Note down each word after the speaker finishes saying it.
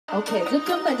OK， 这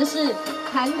根本就是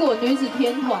韩国女子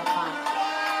天团嘛，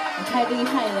你太厉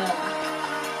害了。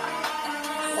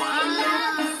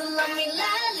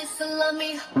3,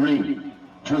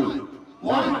 2, 1,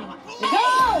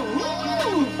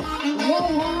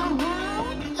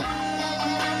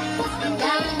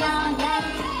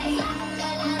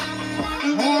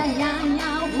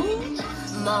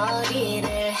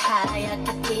 머리를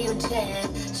하얗게 띄운 채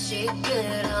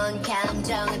시끄러운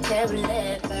감정을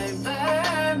태울래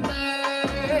burn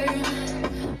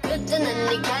그때는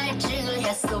네 갈증을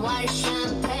했어 white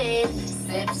champagne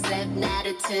sip sip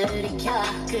나를 들이켜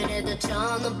그래도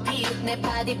저 높이 내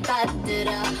바디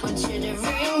빠뜨려 Want you to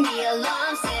ring the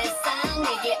alarm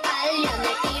세상에게 알려 내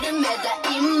이름에다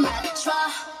입 맞춰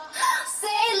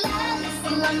Say la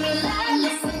listen love me la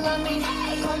listen love me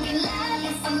call me la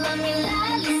listen love me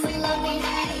la listen love me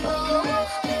oh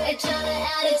있잖아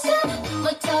attitude 뭐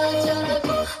터져라고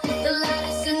the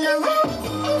lightest in the room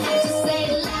Just say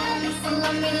la listen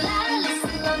love me la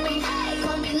listen love me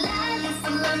call me la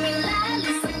listen love me la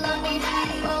listen love me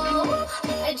oh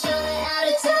있잖아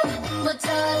attitude 뭐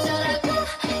터져라고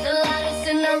the lightest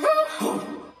in the room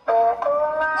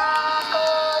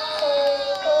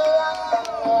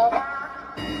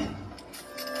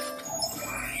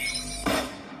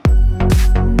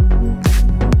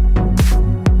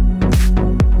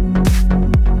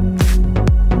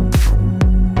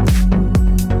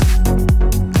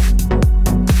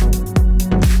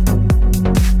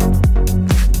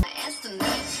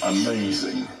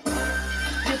Amazing.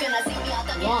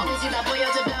 Wow.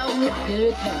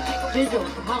 Visual.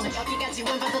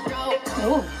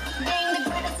 Oh.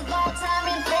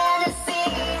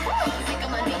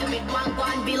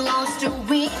 belongs to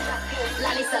we.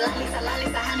 랄리사 랄리사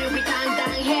랄리사 하늘이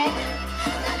당당해.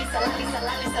 랄리사 랄리사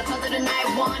랄리사 저들은 날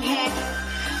원해.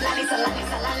 랄리사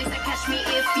랄리사 랄리사 catch me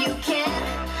if you can.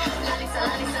 랄리사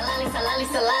랄리사 랄리사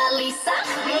랄리사 랄리사.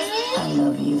 I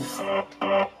love you.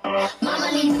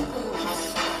 Mama need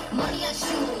moves, money on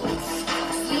shoes,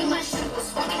 sleep my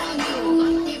shoes, walking on you,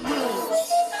 Mama need rules.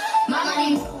 Mama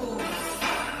need moves,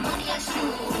 money on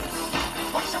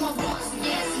shoes, watch on my ones,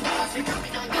 yes, dollars, we're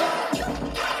dropping on you.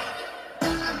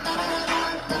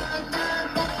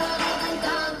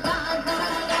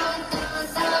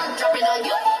 Dropping on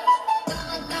you.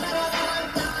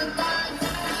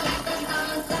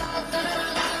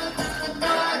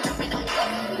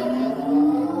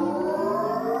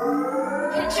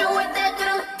 Hit you with that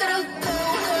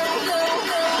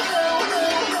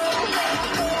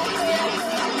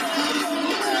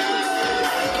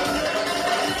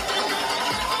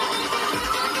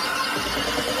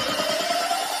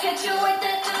Hit you with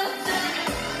that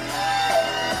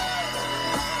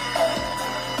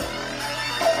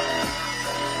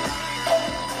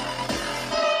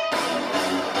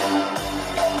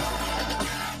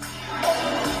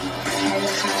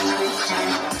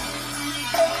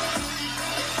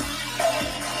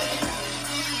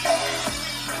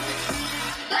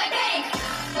like cake.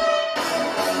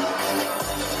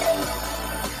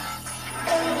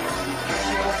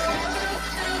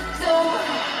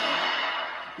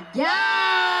 Yeah!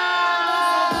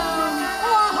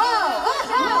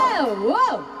 Whoa!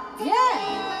 Whoa!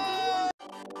 Yeah!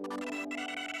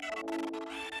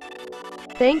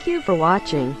 Thank you for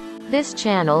watching. This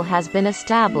channel has been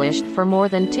established for more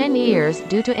than 10 years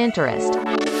due to interest.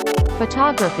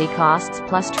 Photography costs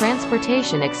plus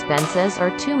transportation expenses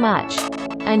are too much.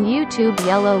 And YouTube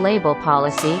yellow label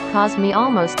policy caused me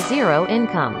almost zero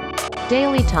income.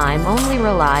 Daily time only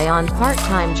rely on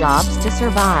part-time jobs to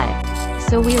survive.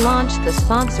 So we launched the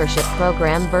sponsorship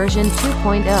program version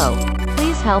 2.0.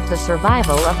 Please help the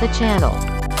survival of the channel.